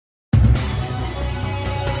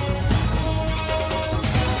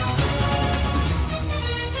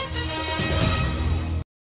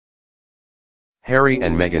Harry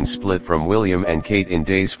and Meghan split from William and Kate in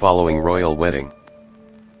days following royal wedding.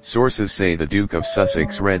 Sources say the Duke of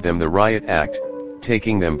Sussex read them the riot act,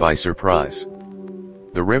 taking them by surprise.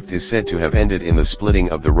 The rift is said to have ended in the splitting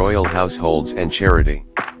of the royal households and charity.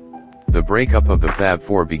 The breakup of the Fab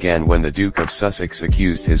Four began when the Duke of Sussex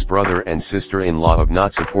accused his brother and sister-in-law of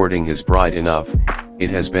not supporting his bride enough, it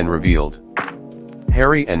has been revealed.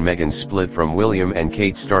 Harry and Meghan's split from William and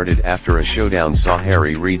Kate started after a showdown saw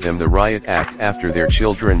Harry read them the riot act after their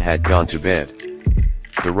children had gone to bed.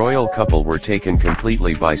 The royal couple were taken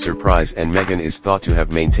completely by surprise and Meghan is thought to have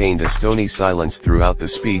maintained a stony silence throughout the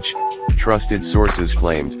speech, trusted sources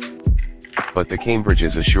claimed. But the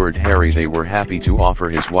Cambridges assured Harry they were happy to offer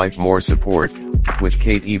his wife more support, with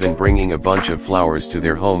Kate even bringing a bunch of flowers to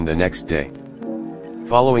their home the next day.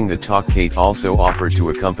 Following the talk, Kate also offered to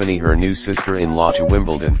accompany her new sister-in-law to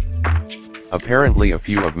Wimbledon. Apparently a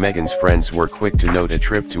few of Meghan's friends were quick to note a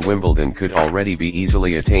trip to Wimbledon could already be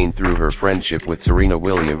easily attained through her friendship with Serena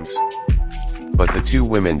Williams. But the two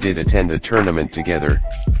women did attend the tournament together,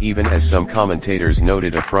 even as some commentators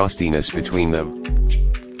noted a frostiness between them.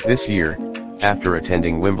 This year, after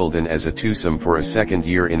attending Wimbledon as a twosome for a second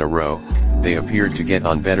year in a row, they appeared to get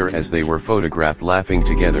on better as they were photographed laughing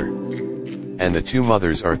together. And the two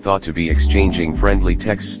mothers are thought to be exchanging friendly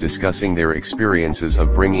texts discussing their experiences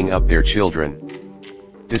of bringing up their children.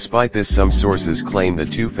 Despite this, some sources claim the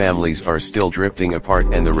two families are still drifting apart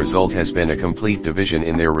and the result has been a complete division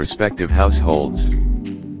in their respective households.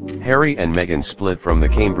 Harry and Meghan split from the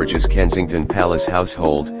Cambridges' Kensington Palace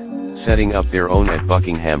household, setting up their own at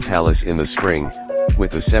Buckingham Palace in the spring,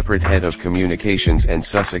 with a separate head of communications and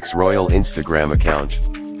Sussex Royal Instagram account.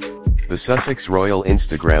 The Sussex Royal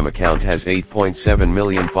Instagram account has 8.7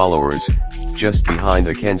 million followers, just behind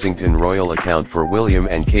the Kensington Royal account for William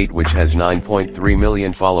and Kate, which has 9.3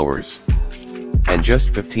 million followers. And just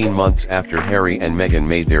 15 months after Harry and Meghan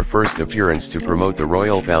made their first appearance to promote the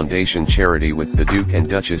Royal Foundation charity with the Duke and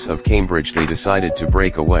Duchess of Cambridge, they decided to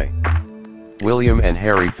break away. William and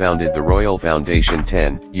Harry founded the Royal Foundation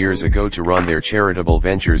 10 years ago to run their charitable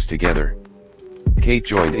ventures together. Kate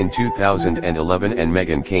joined in 2011 and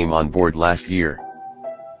Meghan came on board last year.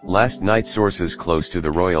 Last night, sources close to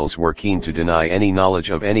the royals were keen to deny any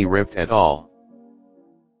knowledge of any rift at all.